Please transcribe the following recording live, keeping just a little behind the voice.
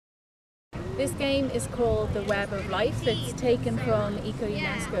This game is called The Web of Life. It's taken from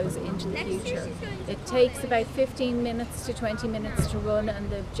UNESCO's Into the Future. It takes about 15 minutes to 20 minutes to run,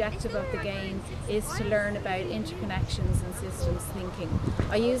 and the objective of the game is to learn about interconnections and systems thinking.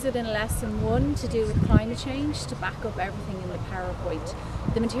 I use it in lesson 1 to do with climate change to back up everything in the PowerPoint.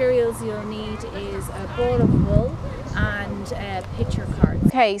 The materials you'll need is a ball of wool and picture cards.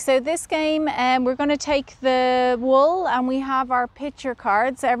 Okay, so this game we're going to take the wool and we have our picture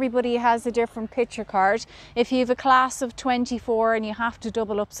cards. Everybody has a different picture card. If you have a class of 24 and you have to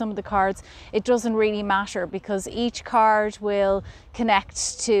double up some of the cards, it doesn't really matter because each card will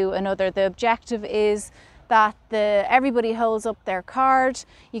connect to another. The objective is that everybody holds up their card.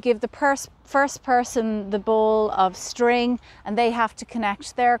 You give the first person the ball of string and they have to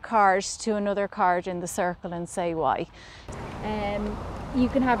connect their card to another card in the circle and say why. You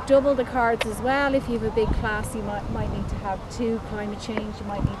can have double the cards as well. If you have a big class, you might need to have 2 climate change, you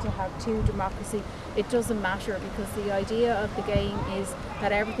might need to have 2 democracy. It doesn't matter because the idea of the game is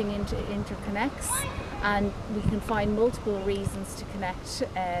that everything interconnects and we can find multiple reasons to connect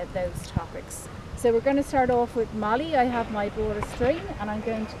those topics. So we're going to start off with Molly. I have my ball of string and I'm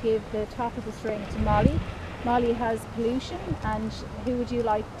going to give the top of the string to Molly. Molly has pollution, and who would you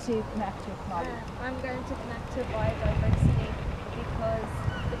like to connect with, Molly? I'm going to connect to biodiversity because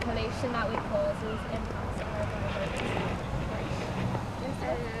the pollution that we cause impacts our biodiversity.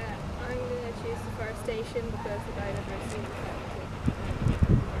 I'm going to choose deforestation because the biodiversity is affected.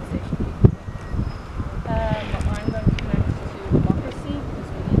 I'm going to connect to democracy because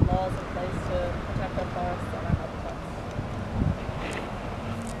we need laws in place to protect our forests and our habitats.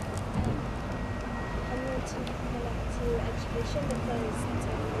 I'm going to connect to education because it's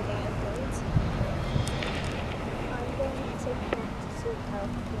how we get employed. I'm going to connect to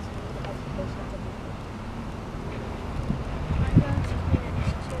health because we need education to be. I'm going to connect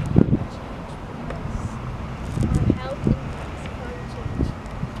to climate change because our health impacts climate change.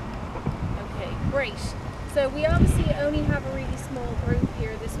 Okay, great. So we obviously only have a really small group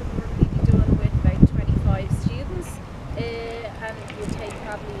here. This would normally be done with about 25 students and it would take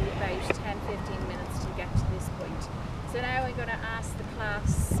probably about 10-15 minutes to get to this point. So now I'm going to ask the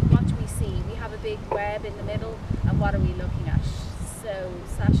class, what do we see? We have a big web in the middle, and what are we looking at? So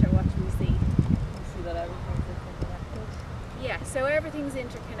Sasha, what do we see? We see that everything's interconnected. Yeah, so everything's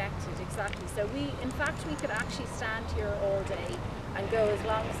interconnected, exactly. So in fact we could actually stand here all day and go as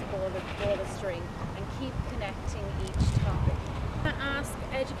long as the ball of string and keep connecting each topic. I'm going to ask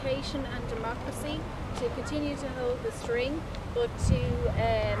education and democracy to continue to hold the string, but to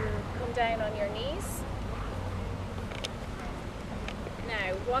come down on your knees.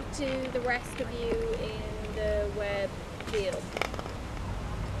 Now, what do the rest of you in the web feel?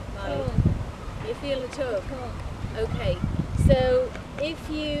 You feel a tug? Okay, so if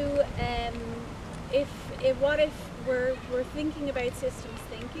you, what if we're thinking about systems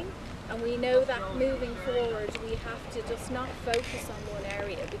thinking, and we know that moving forward we have to just not focus on one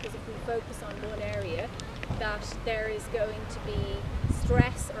area, because if we focus on one area, that there is going to be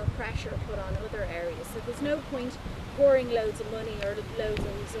stress or pressure put on other areas. So there's no point pouring loads of money or loads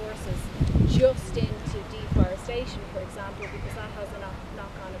of resources just into deforestation, for example, because that has a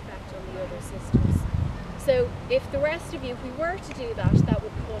knock-on effect on the other systems. So if the rest of you, if we were to do that, that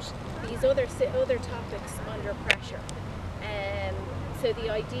would put these other topics under pressure. So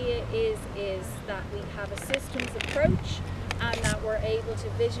the idea is that we have a systems approach and that we're able to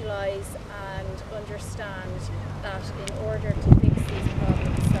visualize and understand that in order to fix these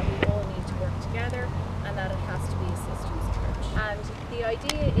problems that we all need to work together and that it has to be a systems approach. And the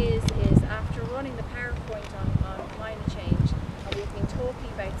idea is after running the PowerPoint on climate change, and we've been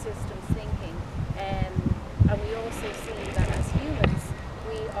talking about systems thinking, and we also see that as humans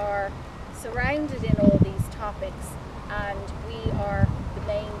we are surrounded in all these topics and we are the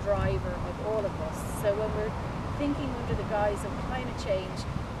main driver of all of us. So when we're thinking under the guise of climate change,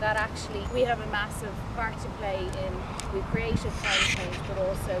 that actually we have a massive part to play in. We've created climate change but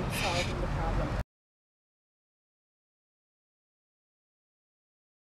also solving the problem.